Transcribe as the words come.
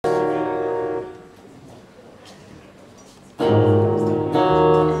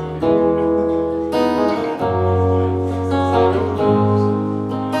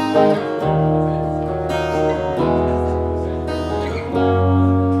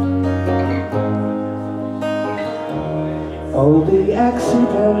the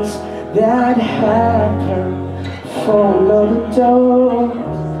accidents that happen fall over doors.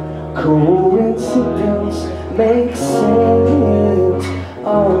 Coincidence makes sense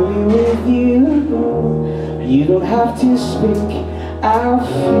only with you. You don't have to speak, I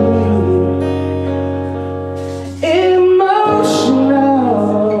feel emotional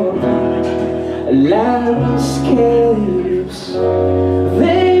landscapes.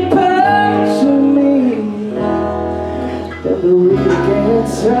 They pursue me, then the wind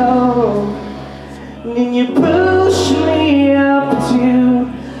gets out, and you push me up to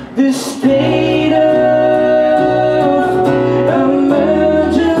the state of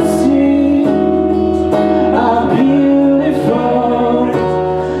emergency. How beautiful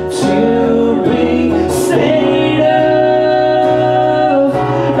to be state of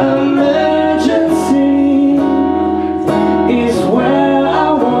emergency is where I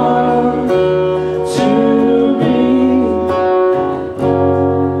want to be.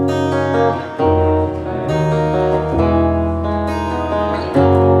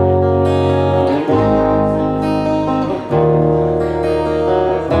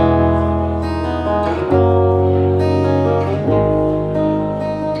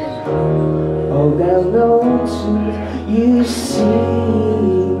 You see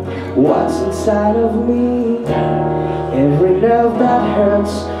what's inside of me. Every nerve that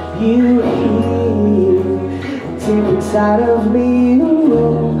hurts, you heal deep inside of me.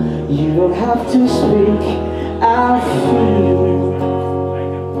 You don't have to speak, I feel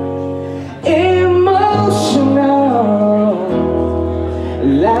emotional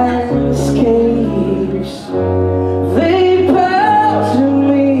landscapes. They puzzle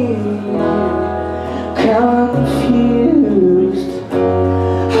me, confused.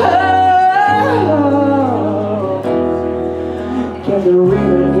 Oh, can the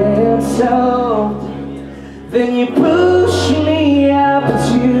reader get solved? Then you push me up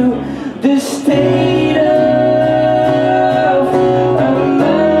to the state of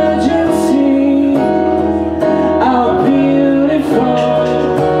emergency. How beautiful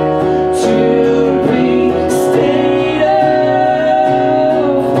to be state of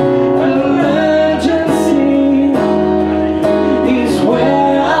emergency is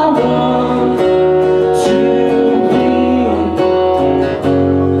where I want to be.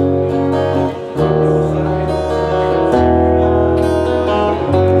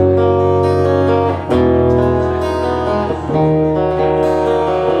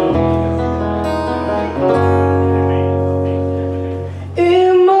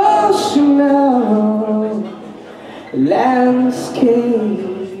 Emotional landscapes,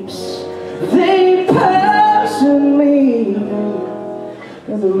 they puzzle me,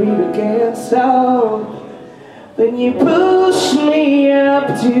 and the reader gets out. Then you push me up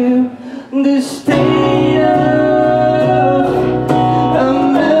to the stage